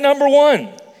argument number one.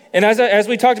 And as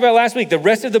we talked about last week, the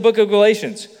rest of the book of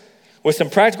Galatians, with some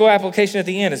practical application at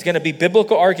the end, is going to be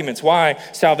biblical arguments why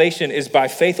salvation is by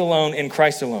faith alone in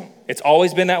Christ alone. It's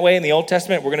always been that way in the Old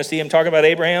Testament. We're going to see him talk about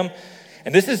Abraham.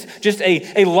 And this is just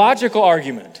a logical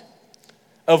argument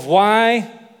of why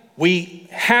we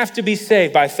have to be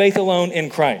saved by faith alone in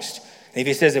Christ. And if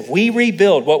he says, if we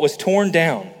rebuild what was torn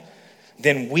down,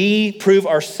 then we prove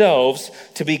ourselves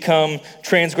to become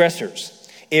transgressors.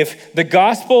 If the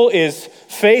gospel is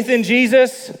faith in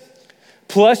Jesus,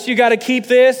 plus you got to keep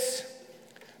this,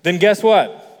 then guess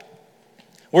what?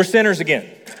 We're sinners again.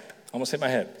 Almost hit my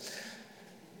head.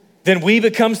 Then we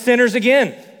become sinners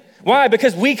again. Why?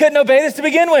 Because we couldn't obey this to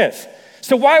begin with.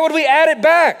 So why would we add it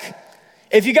back?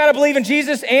 If you got to believe in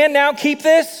Jesus and now keep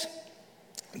this,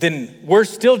 then we're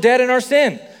still dead in our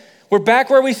sin. We're back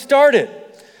where we started.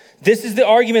 This is the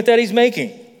argument that he's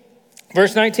making.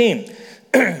 Verse 19,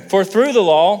 for through the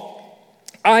law,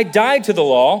 I died to the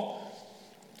law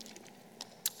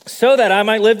so that I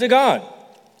might live to God.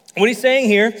 What he's saying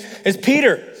here is,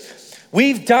 Peter,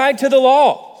 we've died to the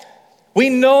law. We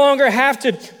no longer have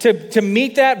to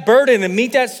meet that burden and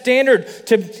meet that standard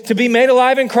to be made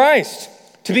alive in Christ,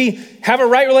 have a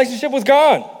right relationship with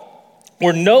God.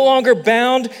 We're no longer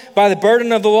bound by the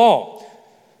burden of the law.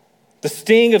 The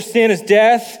sting of sin is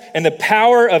death, and the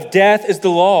power of death is the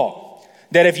law.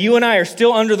 That if you and I are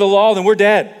still under the law, then we're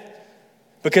dead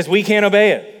because we can't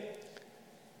obey it.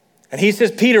 And he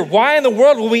says, Peter, why in the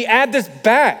world will we add this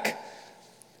back?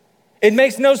 It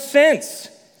makes no sense.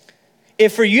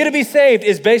 If for you to be saved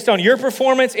is based on your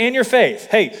performance and your faith,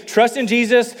 hey, trust in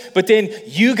Jesus, but then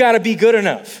you got to be good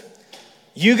enough.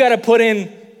 You got to put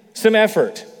in some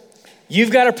effort.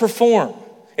 You've got to perform.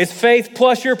 It's faith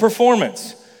plus your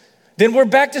performance. Then we're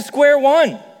back to square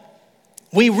one.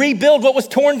 We rebuild what was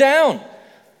torn down.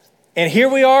 And here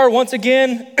we are once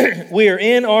again, we are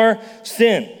in our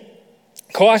sin.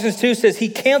 Colossians 2 says he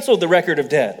canceled the record of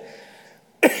debt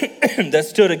that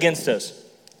stood against us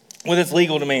with its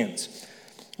legal demands.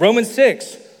 Romans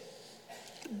 6,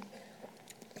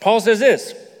 Paul says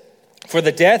this, for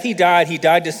the death he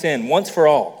died to sin once for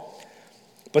all.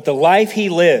 But the life he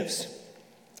lives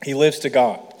to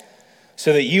God.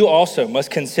 So that you also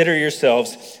must consider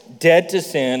yourselves dead to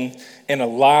sin and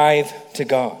alive to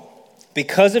God.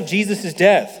 Because of Jesus'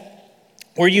 death,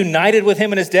 we're united with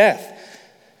him in his death.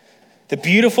 The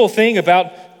beautiful thing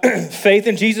about faith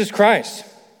in Jesus Christ,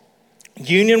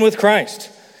 union with Christ,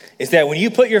 is that when you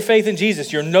put your faith in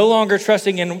Jesus, you're no longer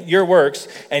trusting in your works,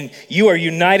 and you are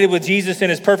united with Jesus in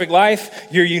his perfect life,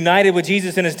 you're united with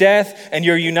Jesus in his death, and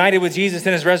you're united with Jesus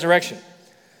in his resurrection.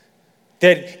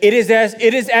 That it is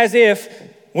as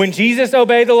if when Jesus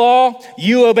obeyed the law,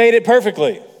 you obeyed it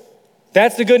perfectly.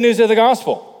 That's the good news of the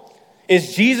gospel,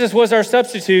 is Jesus was our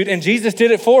substitute, and Jesus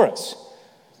did it for us.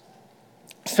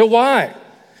 So why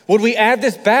would we add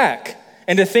this back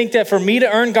and to think that for me to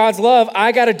earn God's love,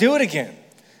 I got to do it again.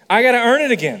 I got to earn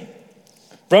it again.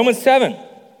 Romans 7,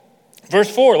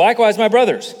 Verse 4, likewise, my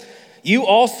brothers, you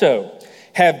also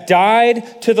have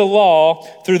died to the law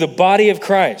through the body of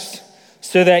Christ,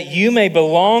 so that you may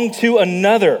belong to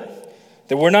another.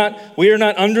 That we are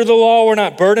not under the law, we're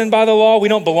not burdened by the law, we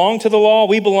don't belong to the law,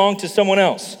 we belong to someone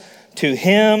else. To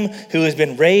him who has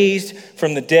been raised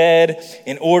from the dead,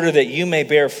 in order that you may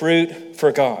bear fruit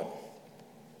for God.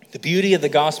 The beauty of the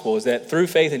gospel is that through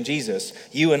faith in Jesus,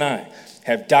 you and I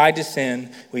have died to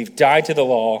sin, we've died to the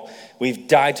law, we've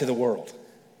died to the world.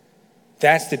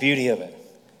 That's the beauty of it.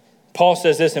 Paul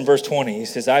says this in verse 20. He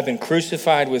says, I've been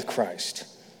crucified with Christ.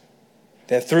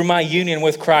 That through my union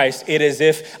with Christ, it is as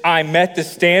if I met the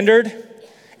standard,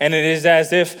 and it is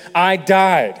as if I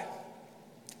died.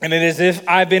 And it is as if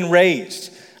I've been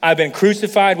raised. I've been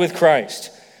crucified with Christ.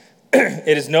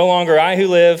 It is no longer I who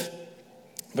live,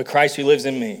 but Christ who lives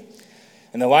in me.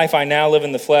 And the life I now live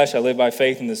in the flesh, I live by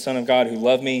faith in the Son of God who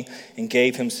loved me and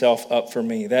gave himself up for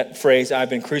me. That phrase, I've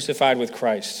been crucified with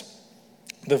Christ.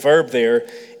 The verb there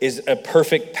is a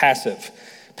perfect passive.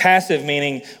 Passive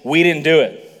meaning we didn't do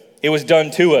it. It was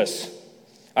done to us.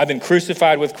 I've been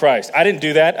crucified with Christ. I didn't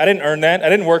do that. I didn't earn that. I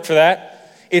didn't work for that.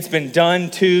 It's been done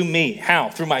to me. How?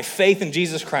 Through my faith in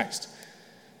Jesus Christ.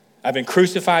 I've been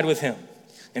crucified with him.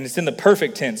 And it's in the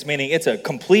perfect tense, meaning it's a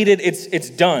completed, it's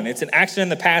done. It's an action in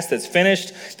the past that's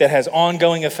finished, that has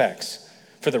ongoing effects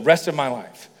for the rest of my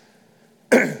life.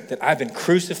 That I've been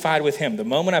crucified with him. The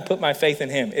moment I put my faith in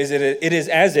him, it is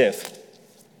as if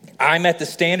I met the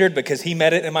standard because he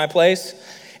met it in my place,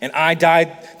 and I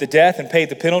died the death and paid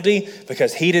the penalty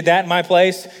because he did that in my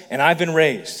place, and I've been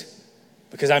raised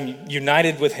because I'm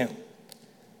united with him.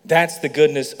 That's the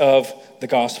goodness of the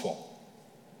gospel.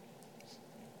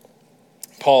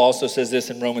 Paul also says this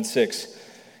in Romans 6.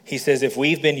 He says, if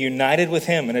we've been united with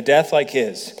him in a death like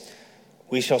his,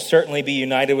 we shall certainly be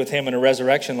united with him in a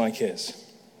resurrection like his.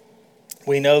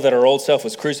 We know that our old self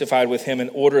was crucified with him in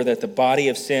order that the body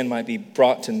of sin might be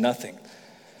brought to nothing,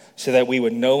 so that we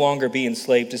would no longer be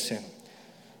enslaved to sin.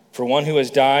 For one who has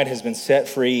died has been set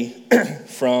free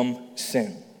from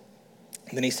sin.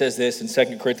 And then he says this in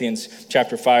 2 Corinthians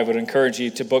chapter 5. I would encourage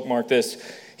you to bookmark this.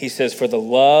 He says, for the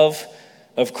love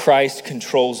of Christ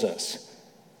controls us,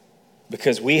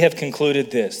 because we have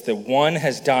concluded this, that one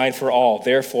has died for all,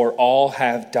 therefore all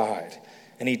have died.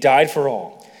 And he died for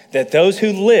all, that those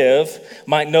who live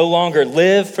might no longer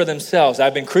live for themselves.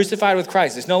 I've been crucified with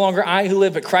Christ. It's no longer I who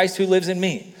live, but Christ who lives in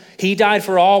me. He died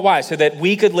for all. Why? So that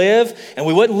we could live, and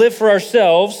we wouldn't live for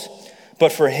ourselves,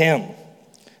 but for him,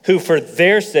 who for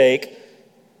their sake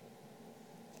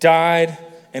died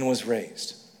and was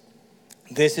raised.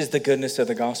 This is the goodness of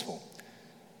the gospel.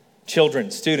 Children,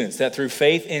 students, that through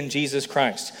faith in Jesus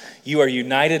Christ, you are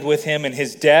united with him in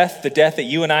his death, the death that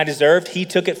you and I deserved. He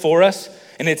took it for us,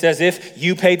 and it's as if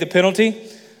you paid the penalty,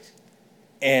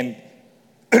 and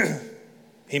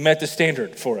he met the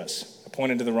standard for us. I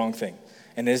pointed to the wrong thing.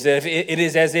 And it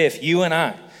is as if you and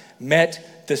I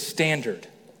met the standard,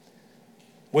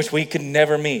 which we could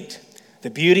never meet. The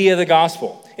beauty of the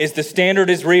gospel is the standard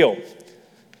is real.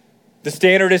 The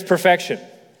standard is perfection.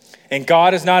 And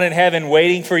God is not in heaven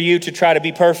waiting for you to try to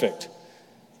be perfect.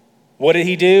 What did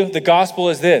he do? The gospel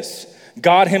is this.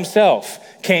 God himself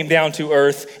came down to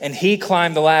earth and he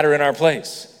climbed the ladder in our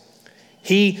place.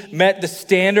 He met the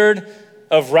standard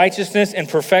of righteousness and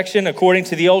perfection according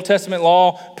to the Old Testament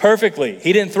law perfectly.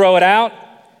 He didn't throw it out.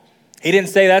 He didn't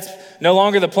say that's no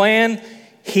longer the plan.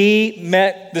 He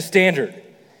met the standard.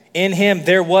 In him,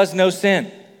 there was no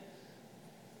sin.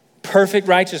 Perfect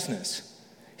righteousness.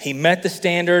 He met the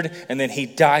standard, and then he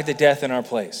died the death in our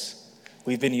place.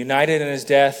 We've been united in his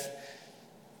death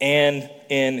and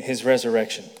in his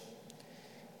resurrection.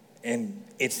 And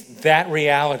it's that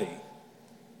reality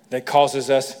that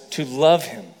causes us to love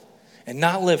him and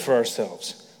not live for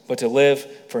ourselves, but to live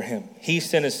for him. He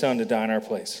sent his son to die in our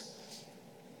place.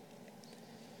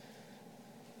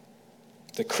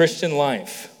 The Christian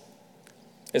life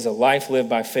is a life lived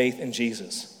by faith in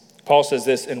Jesus. Paul says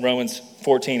this in Romans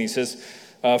 14. He says,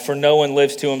 for no one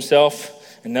lives to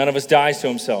himself, and none of us dies to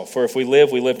himself. For if we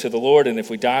live to the Lord, and if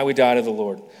we die to the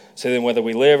Lord. So then whether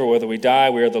we live or whether we die,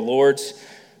 we are the Lord's.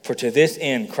 For to this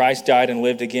end Christ died and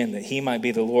lived again, that he might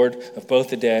be the Lord of both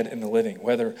the dead and the living.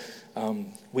 Whether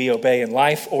we obey in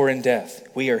life or in death,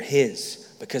 we are his,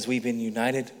 because we've been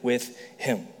united with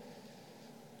him.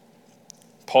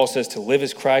 Paul says to live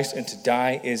is Christ and to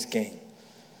die is gain.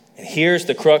 And here's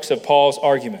the crux of Paul's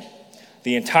argument.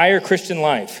 The entire Christian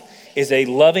life is a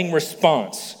loving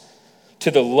response to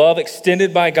the love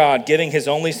extended by God, giving his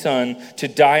only son to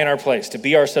die in our place, to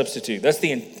be our substitute.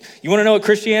 You want to know what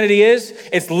Christianity is?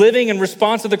 It's living in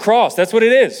response to the cross. That's what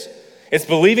it is. It's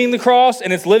believing the cross,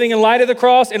 and it's living in light of the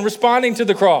cross and responding to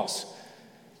the cross.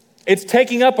 It's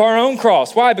taking up our own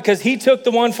cross. Why? Because he took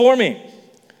the one for me.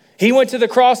 He went to the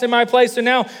cross in my place, so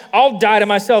now I'll die to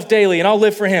myself daily and I'll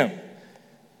live for him.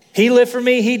 He lived for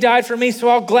me, he died for me, so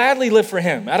I'll gladly live for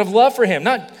him out of love for him.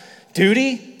 Not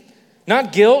duty,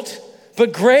 not guilt,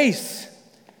 but grace.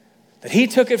 That he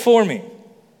took it for me.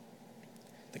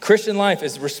 The Christian life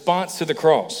is a response to the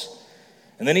cross.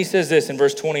 And then he says this in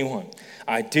verse 21.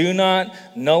 I do not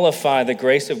nullify the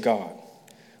grace of God.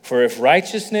 For if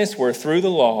righteousness were through the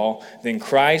law, then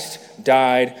Christ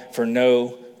died for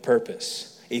no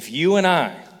purpose. If you and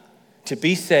I, to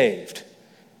be saved,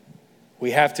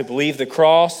 we have to believe the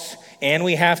cross and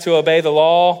we have to obey the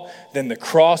law, then the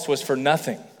cross was for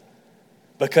nothing.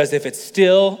 Because if it's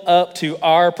still up to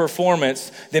our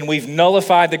performance, then we've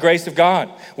nullified the grace of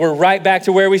God. We're right back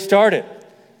to where we started.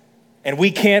 And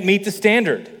we can't meet the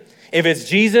standard. If it's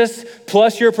Jesus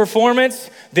plus your performance,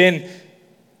 then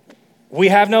we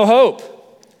have no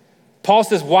hope. Paul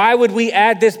says, why would we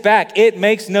add this back? It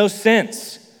makes no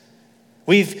sense.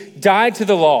 We've died to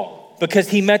the law because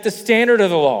he met the standard of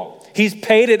the law. He's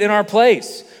paid it in our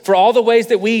place for all the ways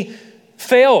that we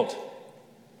failed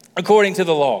according to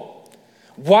the law.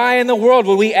 Why in the world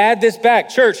would we add this back?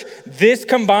 Church, this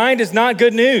combined is not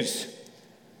good news.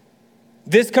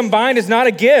 This combined is not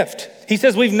a gift. He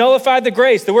says we've nullified the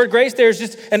grace. The word grace there is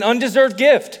just an undeserved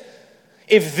gift.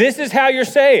 If this is how you're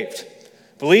saved,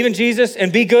 believe in Jesus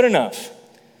and be good enough,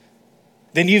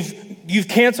 then you've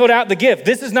canceled out the gift.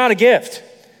 This is not a gift.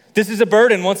 This is a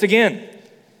burden once again.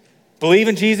 Believe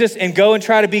in Jesus and go and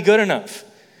try to be good enough.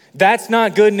 That's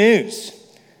not good news.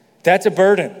 That's a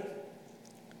burden.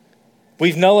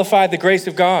 We've nullified the grace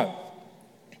of God.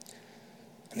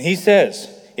 And he says,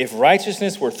 if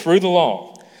righteousness were through the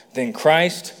law, then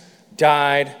Christ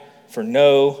died for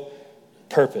no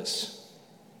purpose.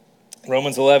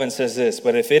 Romans 11 says this,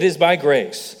 but if it is by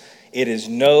grace, it is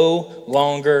no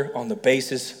longer on the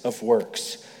basis of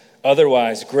works.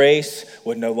 Otherwise, grace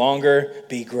would no longer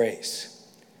be grace.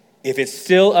 If it's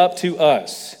still up to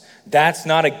us, that's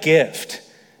not a gift.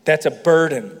 That's a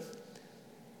burden.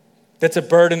 That's a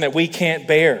burden that we can't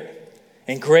bear.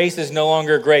 And grace is no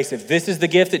longer grace. If this is the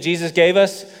gift that Jesus gave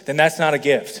us, then that's not a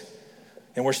gift.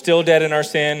 And we're still dead in our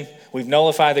sin. We've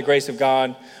nullified the grace of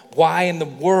God. Why in the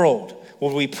world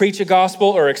would we preach a gospel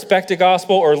or expect a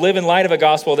gospel or live in light of a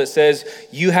gospel that says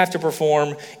you have to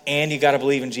perform and you got to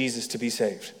believe in Jesus to be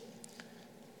saved?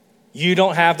 You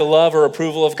don't have the love or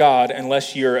approval of God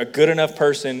unless you're a good enough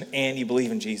person and you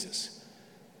believe in Jesus.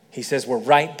 He says we're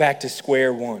right back to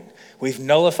square one. We've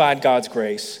nullified God's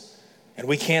grace and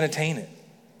we can't attain it.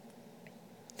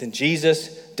 Then Jesus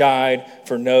died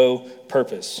for no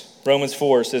purpose. Romans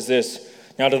 4 says this,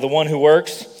 now to the one who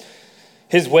works,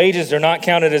 his wages are not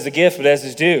counted as a gift, but as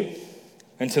his due.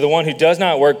 And to the one who does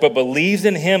not work, but believes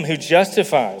in him who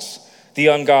justifies the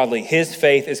ungodly, his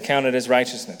faith is counted as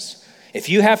righteousness. If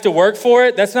you have to work for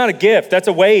it, that's not a gift, that's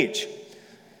a wage.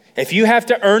 If you have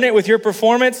to earn it with your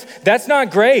performance, that's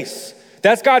not grace.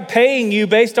 That's God paying you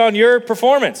based on your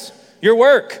performance, your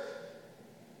work.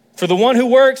 For the one who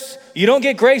works, you don't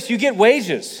get grace, you get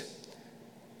wages.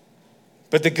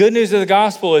 But the good news of the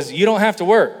gospel is you don't have to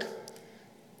work.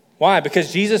 Why?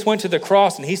 Because Jesus went to the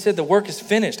cross and he said the work is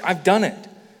finished. I've done it.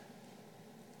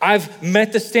 I've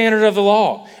met the standard of the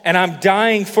law and I'm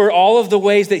dying for all of the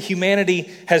ways that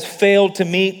humanity has failed to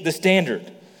meet the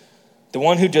standard. The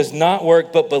one who does not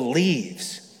work but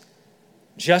believes,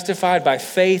 justified by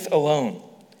faith alone.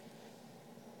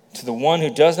 To the one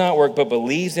who does not work but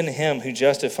believes in him who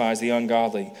justifies the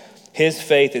ungodly, his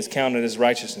faith is counted as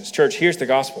righteousness. Church, here's the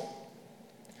gospel.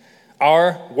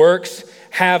 Our works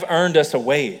have earned us a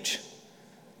wage.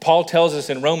 Paul tells us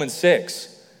in Romans 6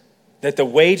 that the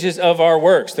wages of our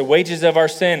works, the wages of our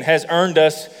sin has earned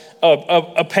us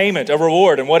a payment, a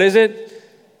reward. And what is it?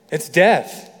 It's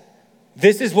death.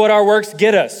 This is what our works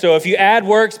get us. So if you add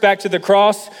works back to the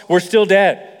cross, we're still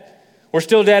dead. We're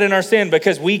still dead in our sin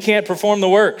because we can't perform the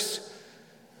works.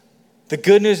 The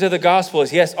good news of the gospel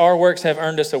is, yes, our works have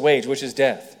earned us a wage, which is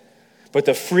death. But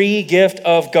the free gift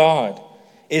of God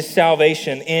is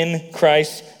salvation in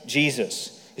Christ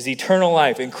Jesus, is eternal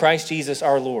life in Christ Jesus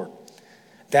our Lord.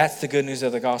 That's the good news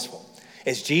of the gospel.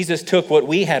 Is Jesus took what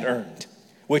we had earned,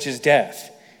 which is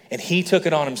death, and he took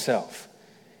it on himself.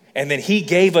 And then he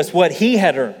gave us what he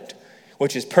had earned,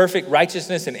 which is perfect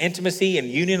righteousness and intimacy and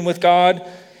union with God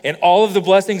and all of the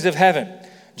blessings of heaven.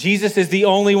 Jesus is the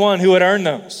only one who had earned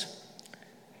those.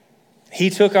 He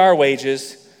took our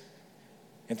wages,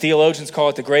 and theologians call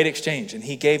it the great exchange, and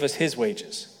he gave us his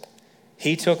wages.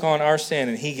 He took on our sin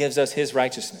and he gives us his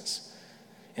righteousness.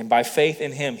 And by faith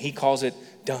in him, he calls it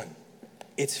done.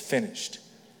 It's finished.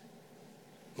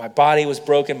 My body was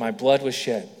broken, my blood was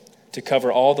shed. to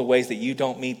cover all the ways that you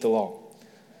don't meet the law.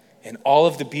 And all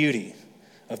of the beauty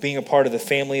of being a part of the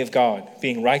family of God,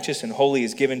 being righteous and holy,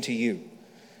 is given to you.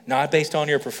 Not based on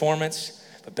your performance,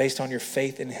 but based on your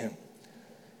faith in him.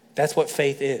 That's what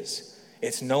faith is.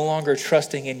 It's no longer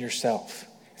trusting in yourself.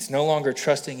 It's no longer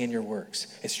trusting in your works.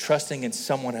 It's trusting in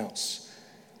someone else.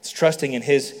 It's trusting in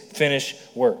his finished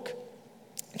work.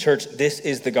 Church, this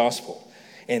is the gospel.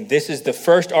 And this is the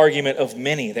first argument of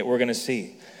many that we're going to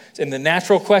see. And the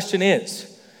natural question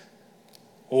is,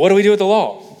 well, what do we do with the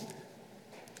law?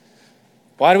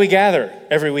 Why do we gather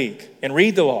every week and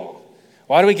read the law?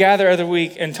 Why do we gather every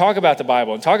week and talk about the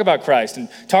Bible and talk about Christ and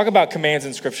talk about commands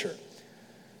in Scripture?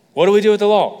 What do we do with the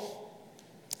law?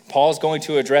 Paul's going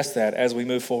to address that as we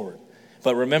move forward.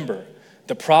 But remember,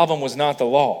 the problem was not the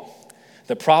law.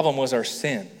 The problem was our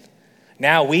sin.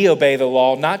 Now we obey the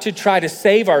law not to try to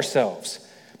save ourselves,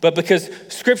 but because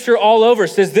Scripture all over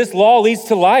says this law leads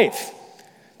to life.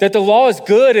 That the law is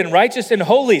good and righteous and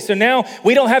holy. So now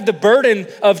we don't have the burden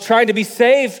of trying to be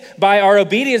saved by our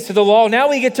obedience to the law. Now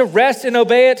we get to rest and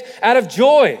obey it out of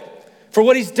joy for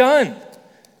what he's done.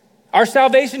 Our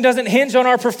salvation doesn't hinge on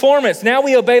our performance. Now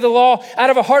we obey the law out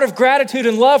of a heart of gratitude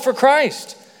and love for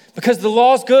Christ because the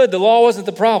law is good. The law wasn't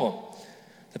the problem.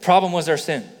 The problem was our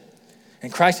sin.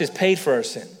 And Christ has paid for our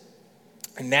sin.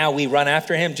 And now we run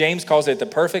after him. James calls it the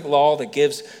perfect law that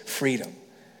gives freedom.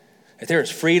 That there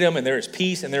is freedom and there is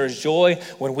peace and there is joy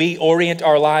when we orient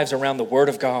our lives around the Word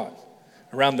of God,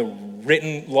 around the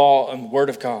written law and Word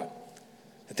of God.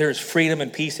 That there is freedom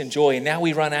and peace and joy. And now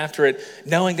we run after it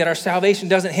knowing that our salvation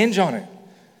doesn't hinge on it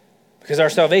because our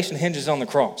salvation hinges on the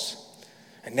cross.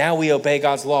 And now we obey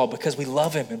God's law because we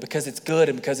love him and because it's good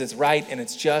and because it's right and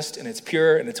it's just and it's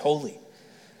pure and it's holy.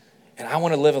 And I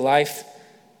want to live a life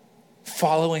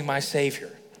following my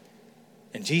Savior.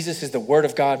 And Jesus is the Word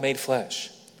of God made flesh.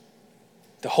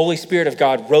 The Holy Spirit of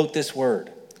God wrote this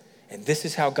word. And this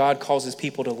is how God calls his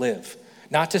people to live.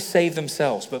 Not to save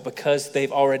themselves, but because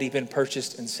they've already been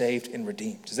purchased and saved and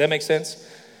redeemed. Does that make sense?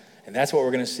 And that's what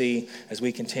we're going to see as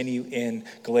we continue in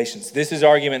Galatians. This is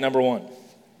argument number one.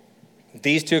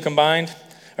 These two combined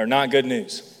are not good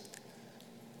news.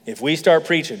 If we start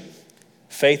preaching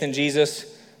faith in Jesus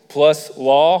plus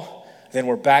law, then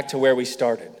we're back to where we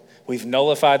started. We've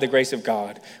nullified the grace of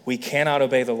God. We cannot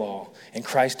obey the law, and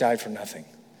Christ died for nothing.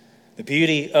 The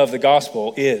beauty of the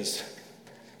gospel is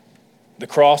the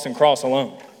cross and cross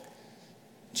alone.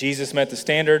 Jesus met the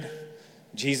standard.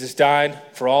 Jesus died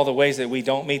for all the ways that we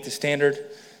don't meet the standard.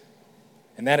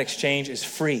 And that exchange is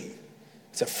free.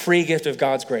 It's a free gift of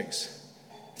God's grace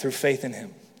through faith in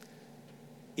him.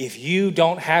 If you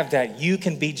don't have that, you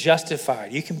can be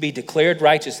justified. You can be declared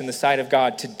righteous in the sight of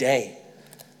God today.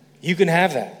 You can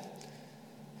have that.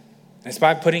 It's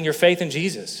by putting your faith in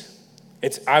Jesus.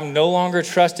 I'm no longer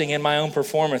trusting in my own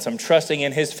performance. I'm trusting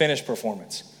in his finished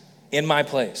performance in my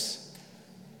place.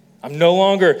 I'm no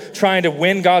longer trying to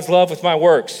win God's love with my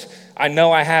works. I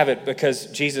know I have it because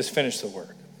Jesus finished the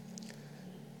work.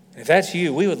 And if that's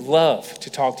you, we would love to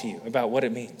talk to you about what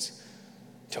it means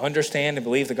to understand and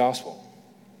believe the gospel.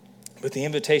 But the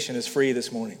invitation is free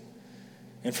this morning.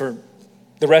 And for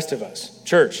the rest of us,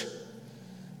 church,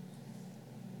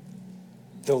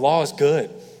 the law is good.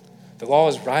 The law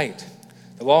is right.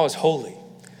 The law is holy.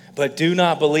 But do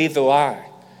not believe the lie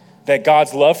that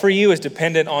God's love for you is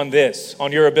dependent on this,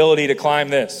 on your ability to climb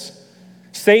this.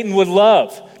 Satan would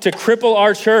love to cripple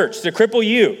our church, to cripple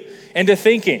you into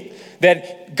thinking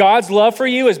that God's love for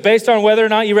you is based on whether or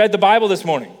not you read the Bible this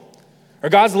morning. Or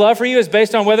God's love for you is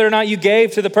based on whether or not you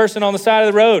gave to the person on the side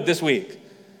of the road this week.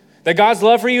 That God's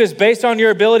love for you is based on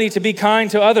your ability to be kind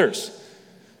to others.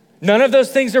 None of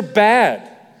those things are bad,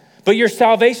 but your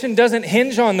salvation doesn't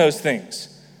hinge on those things.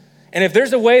 And if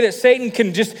there's a way that Satan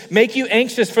can just make you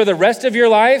anxious for the rest of your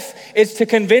life, it's to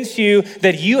convince you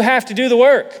that you have to do the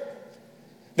work,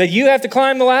 that you have to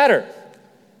climb the ladder,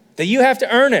 that you have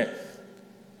to earn it.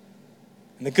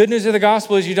 And the good news of the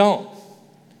gospel is you don't.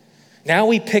 Now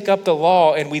we pick up the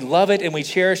law and we love it and we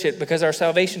cherish it because our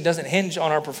salvation doesn't hinge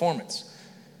on our performance.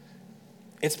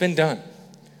 It's been done.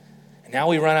 And now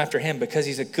we run after him because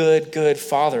he's a good, good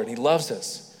father and he loves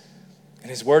us. And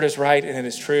his word is right and it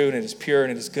is true and it is pure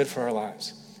and it is good for our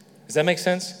lives. Does that make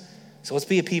sense? So let's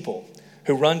be a people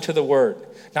who run to the word,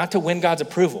 not to win God's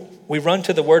approval. We run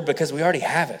to the word because we already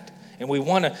have it. And we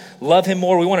want to love him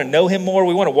more. We want to know him more.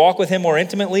 We want to walk with him more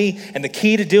intimately. And the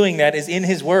key to doing that is in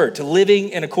his word, to living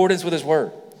in accordance with his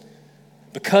word.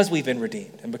 Because we've been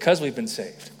redeemed and because we've been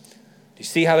saved. Do you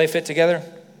see how they fit together?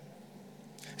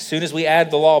 As soon as we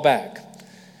add the law back,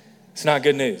 it's not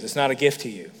good news. It's not a gift to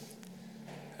you.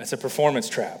 That's a performance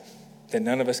trap that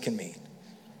none of us can meet.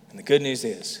 And the good news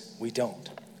is we don't.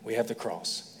 We have the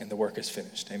cross, and the work is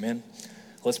finished. Amen?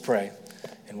 Let's pray,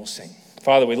 and we'll sing.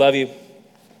 Father, we love you.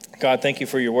 God, thank you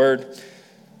for your word.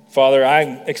 Father,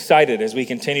 I'm excited as we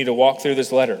continue to walk through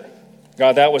this letter.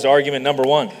 God, that was argument number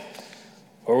one.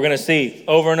 But we're going to see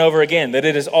over and over again that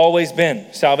it has always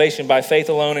been salvation by faith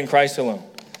alone in Christ alone.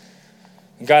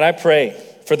 And God, I pray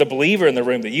for the believer in the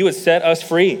room that you would set us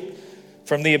free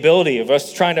from the ability of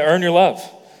us trying to earn your love.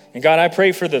 And God, I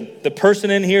pray for the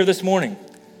person in here this morning,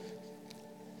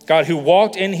 God, who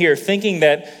walked in here thinking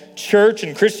that church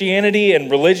and Christianity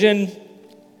and religion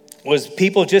was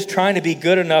people just trying to be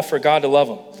good enough for God to love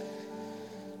them.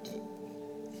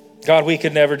 God, we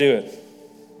could never do it.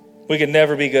 We could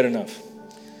never be good enough.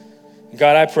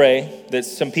 God, I pray that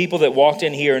some people that walked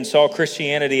in here and saw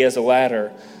Christianity as a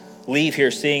ladder leave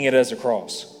here seeing it as a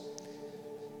cross.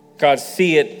 God,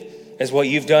 see it as what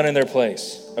you've done in their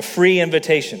place, a free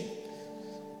invitation,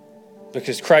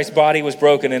 because Christ's body was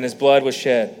broken and his blood was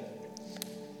shed.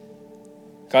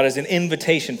 God, as an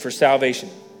invitation for salvation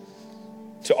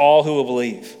to all who will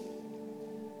believe.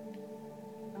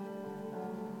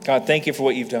 God, thank you for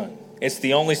what you've done. It's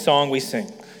the only song we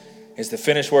sing, is the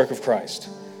finished work of Christ.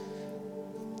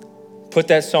 Put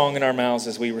that song in our mouths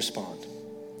as we respond.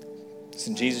 It's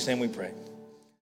in Jesus' name we pray.